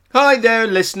Hi there,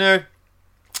 listener.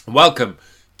 Welcome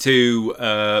to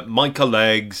Michael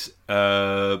Legg's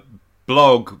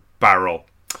blog barrel.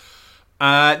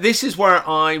 This is where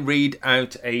I read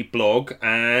out a blog,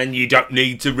 and you don't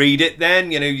need to read it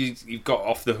then. You know, you've got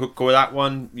off the hook with that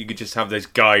one. You could just have this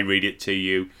guy read it to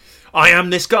you. I am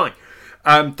this guy.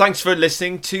 Thanks for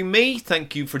listening to me.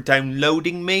 Thank you for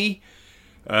downloading me.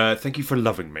 Thank you for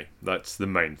loving me. That's the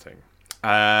main thing.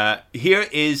 Here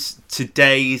is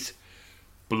today's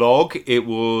blog. It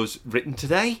was written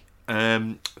today,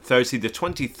 Thursday the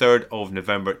 23rd of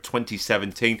November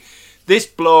 2017. This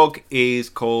blog is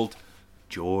called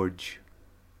George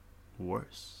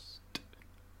Worst.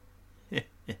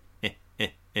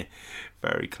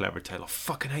 Very clever title. I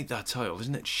fucking hate that title,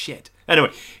 isn't it? Shit.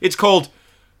 Anyway, it's called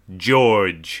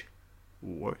George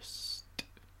Worst.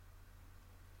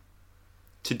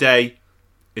 Today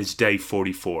is day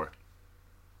 44.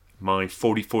 My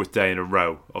 44th day in a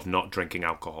row of not drinking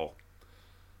alcohol.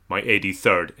 My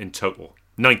 83rd in total.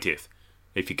 90th,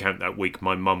 if you count that week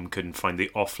my mum couldn't find the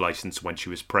off licence when she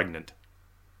was pregnant.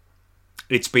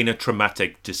 It's been a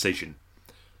traumatic decision.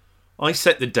 I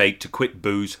set the date to quit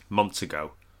booze months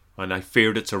ago, and I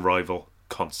feared its arrival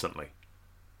constantly.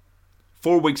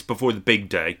 4 weeks before the big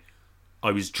day, I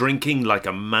was drinking like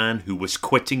a man who was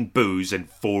quitting booze in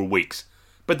 4 weeks.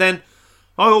 But then,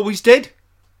 I always did.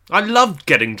 I loved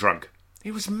getting drunk.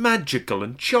 It was magical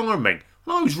and charming,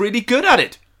 and I was really good at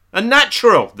it. And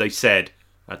natural, they said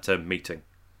at a meeting.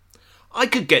 I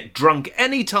could get drunk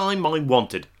any time I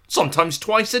wanted, sometimes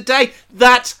twice a day.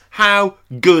 That's how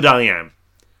good I am.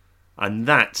 And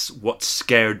that's what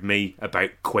scared me about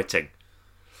quitting.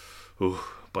 Ooh,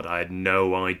 but I had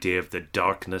no idea of the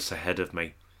darkness ahead of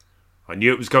me. I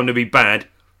knew it was going to be bad,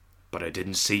 but I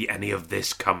didn't see any of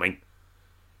this coming.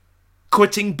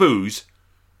 Quitting booze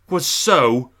was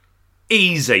so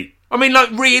easy. I mean, like,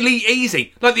 really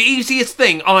easy. Like the easiest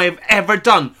thing I have ever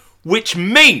done. Which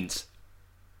means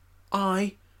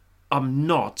I am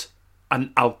not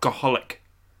an alcoholic.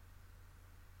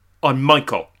 I'm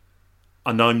Michael,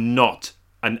 and I'm not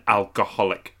an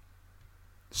alcoholic.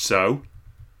 So,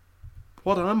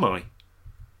 what am I?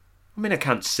 I mean, I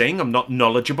can't sing, I'm not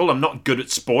knowledgeable, I'm not good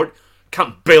at sport,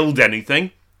 can't build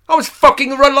anything. I was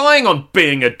fucking relying on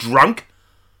being a drunk.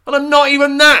 And I'm not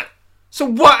even that. So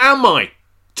what am I?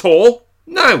 Tall?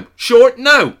 No. Short?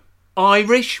 No.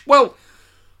 Irish? Well,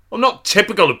 I'm not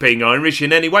typical of being Irish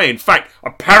in any way. In fact,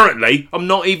 apparently, I'm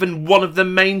not even one of the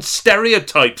main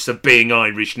stereotypes of being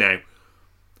Irish now.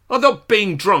 I thought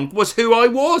being drunk was who I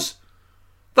was.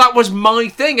 That was my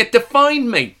thing. It defined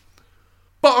me.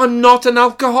 But I'm not an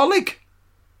alcoholic.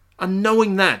 And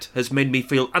knowing that has made me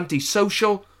feel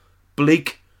antisocial,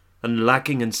 bleak, and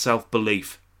lacking in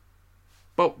self-belief.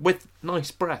 But with nice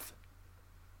breath.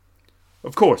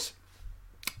 Of course,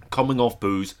 coming off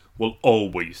booze will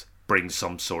always bring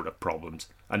some sort of problems,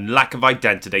 and lack of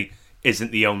identity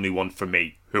isn't the only one for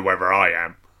me, whoever I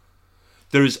am.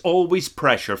 There is always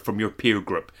pressure from your peer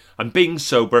group, and being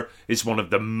sober is one of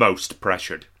the most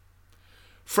pressured.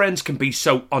 Friends can be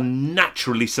so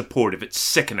unnaturally supportive, it's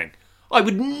sickening. I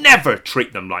would never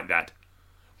treat them like that.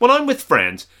 When I'm with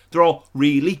friends, they're all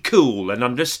really cool and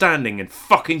understanding and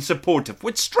fucking supportive,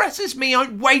 which stresses me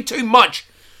out way too much.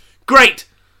 Great!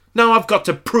 Now I've got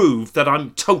to prove that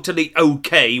I'm totally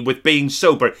okay with being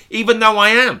sober, even though I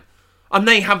am. And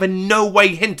they have in no way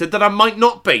hinted that I might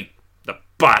not be. The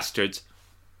bastards.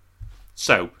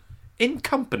 So, in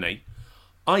company,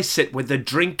 I sit with a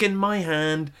drink in my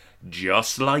hand,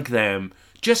 just like them,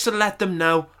 just to let them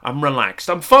know I'm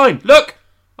relaxed. I'm fine. Look!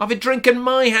 I've a drink in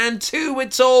my hand too,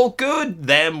 it's all good.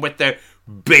 Them with their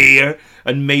beer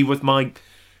and me with my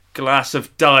glass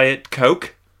of Diet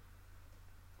Coke.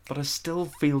 But I still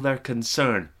feel their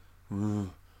concern.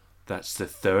 That's the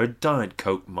third Diet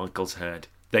Coke Michael's had,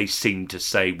 they seem to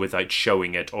say without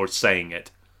showing it or saying it.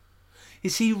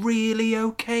 Is he really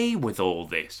okay with all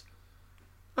this?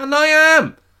 And I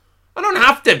am. I don't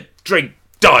have to drink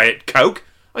Diet Coke.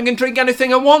 I can drink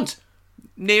anything I want.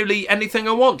 Nearly anything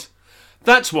I want.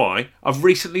 That's why I've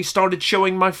recently started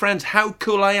showing my friends how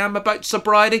cool I am about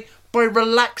sobriety by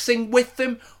relaxing with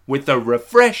them with a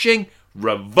refreshing,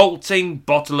 revolting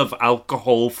bottle of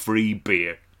alcohol-free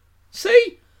beer.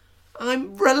 See?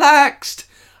 I'm relaxed,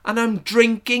 and I'm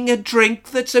drinking a drink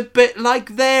that's a bit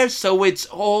like theirs, so it's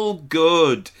all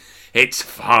good. It's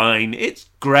fine. It's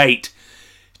great.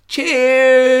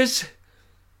 Cheers!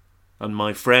 And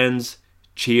my friends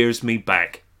cheers me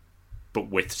back, but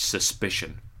with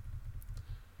suspicion.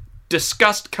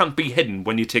 Disgust can't be hidden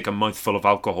when you take a mouthful of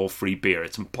alcohol-free beer.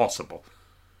 It's impossible.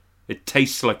 It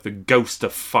tastes like the ghost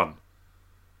of fun.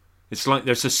 It's like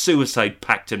there's a suicide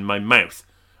pact in my mouth,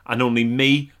 and only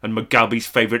me and Mugabe's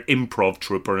favourite improv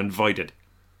troupe are invited.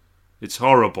 It's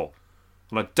horrible,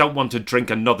 and I don't want to drink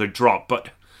another drop, but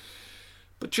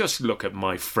just look at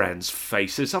my friends'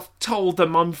 faces. I've told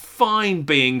them I'm fine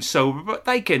being sober, but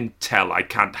they can tell I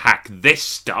can't hack this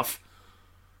stuff.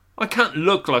 I can't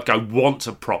look like I want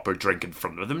a proper drink in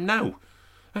front of them now.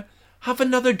 Have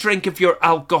another drink of your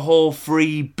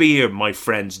alcohol-free beer, my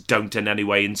friends don't in any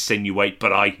way insinuate,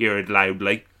 but I hear it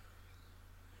loudly.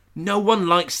 No one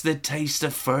likes the taste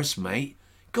of first, mate.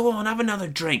 Go on, have another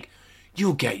drink.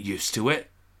 You'll get used to it.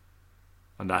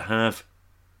 And I have.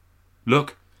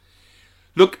 Look,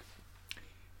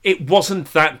 it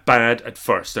wasn't that bad at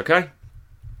first, okay?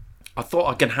 I thought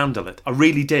I could handle it. I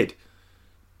really did.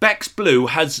 Beck's Blue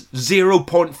has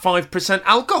 0.5%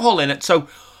 alcohol in it, so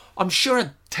I'm sure it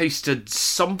tasted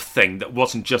something that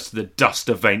wasn't just the dust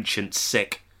of ancient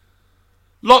sick.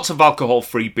 Lots of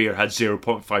alcohol-free beer has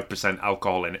 0.5%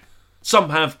 alcohol in it. Some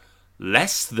have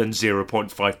less than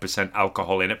 0.5%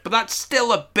 alcohol in it, but that's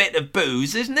still a bit of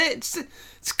booze, isn't it?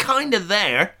 It's kind of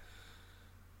there.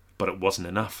 But it wasn't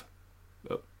enough.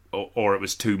 Or it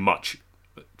was too much.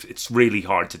 It's really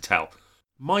hard to tell.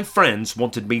 My friends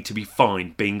wanted me to be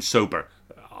fine being sober,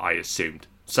 I assumed.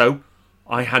 So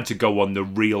I had to go on the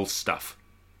real stuff.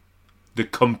 The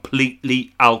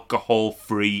completely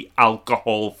alcohol-free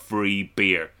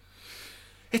beer.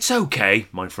 It's okay,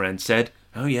 my friend said.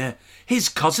 Oh yeah, his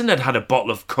cousin had a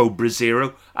bottle of Cobra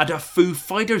Zero at a Foo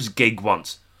Fighters gig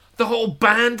once. The whole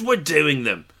band were doing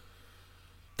them.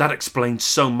 That explains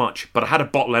so much, but I had a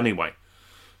bottle anyway.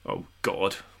 Oh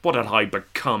God, what had I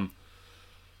become?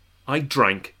 I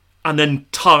drank an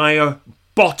entire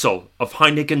bottle of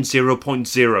Heineken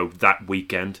 0.0 that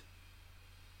weekend.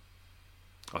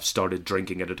 I've started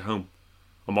drinking it at home.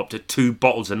 I'm up to 2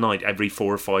 bottles a night every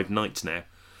 4 or 5 nights now.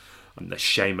 And the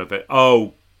shame of it.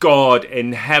 Oh God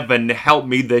in heaven, help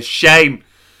me, the shame.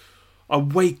 I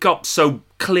wake up so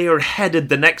clear-headed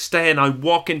the next day and I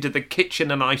walk into the kitchen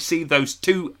and I see those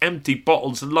 2 empty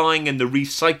bottles lying in the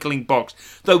recycling box.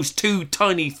 Those 2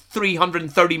 tiny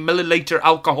 330ml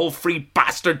alcohol-free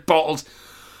bastard bottles.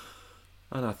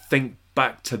 And I think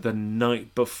back to the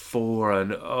night before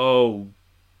and oh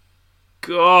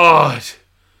God,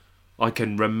 I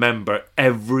can remember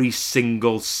every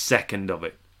single second of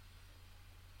it.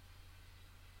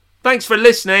 Thanks for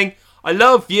listening. I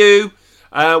love you.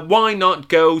 Why not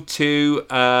go to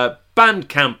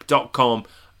bandcamp.com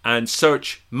and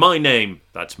search my name,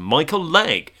 that's Michael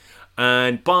Legg,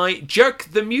 and buy Jerk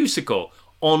the Musical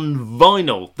on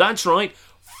vinyl. That's right,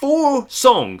 4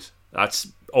 songs, that's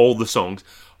all the songs,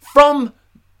 from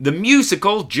the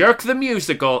musical, Jerk the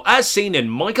Musical, as seen in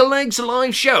Michael Legg's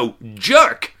live show,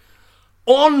 Jerk,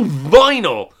 on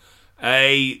vinyl.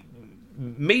 A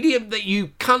medium that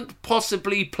you can't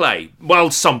possibly play.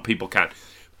 Well, some people can.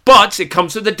 But it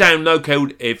comes with a download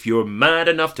code if you're mad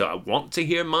enough to want to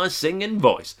hear my singing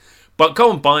voice. But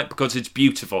go and buy it because it's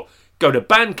beautiful. Go to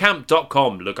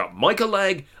bandcamp.com, look up Michael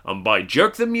Legg, and buy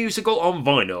Jerk the Musical on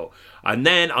vinyl. And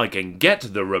then I can get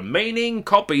the remaining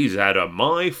copies out of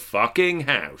my fucking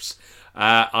house.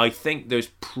 I think there's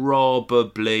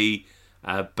probably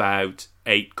about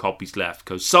 8 copies left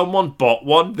because someone bought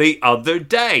one the other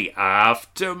day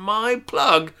after my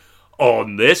plug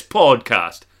on this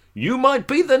podcast. You might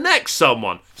be the next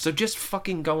someone. So just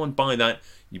fucking go and buy that.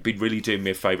 You'd be really doing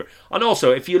me a favour. And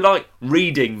also, if you like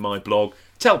reading my blog,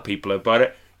 tell people about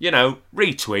it. You know,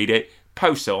 retweet it,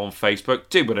 post it on Facebook,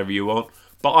 do whatever you want.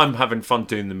 But I'm having fun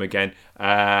doing them again.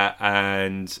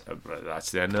 And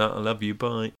that's the end. I love you. Bye.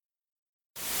 1,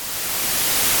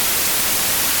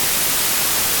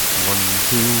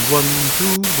 2, 1, 2,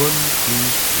 1, 2,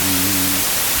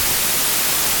 3.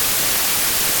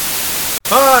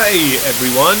 Hi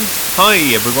everyone.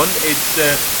 It's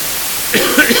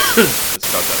let's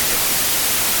start that again.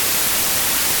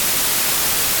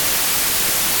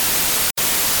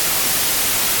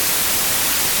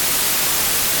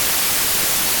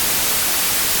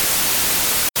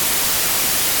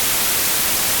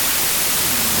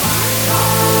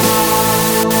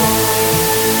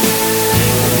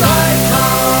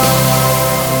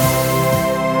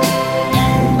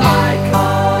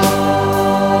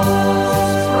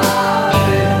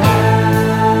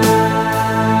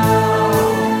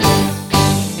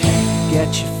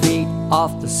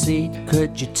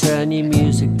 Could you turn your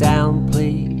music down,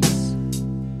 please?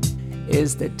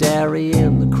 Is there dairy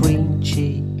in the cream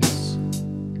cheese?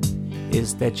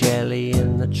 Is there jelly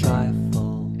in the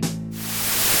trifle?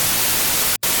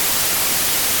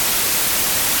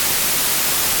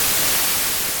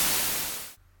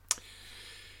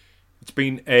 It's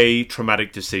been a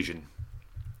traumatic decision.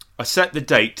 I set the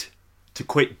date to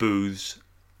quit booze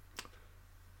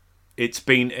It's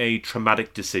been a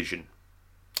traumatic decision.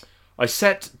 It's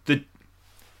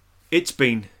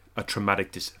been a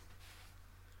traumatic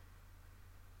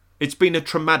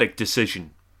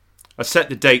decision. I set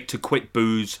the date to quit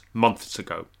booze months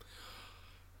ago.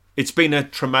 It's been a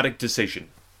traumatic decision.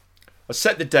 I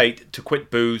set the date to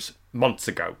quit booze months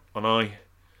ago, and I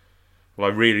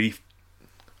really...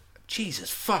 Jesus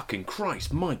fucking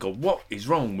Christ, Michael, what is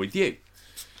wrong with you?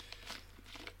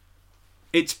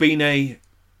 It's been a...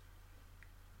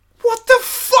 What the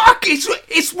fuck?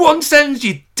 It's one sentence,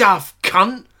 you daft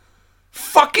cunt.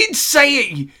 Fucking say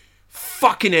it, you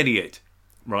fucking idiot.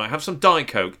 Right, have some Diet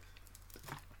Coke.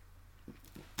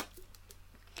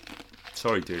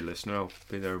 Sorry, dear listener, I'll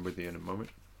be there with you in a moment.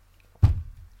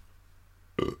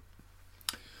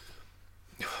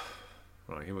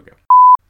 Right, here we go.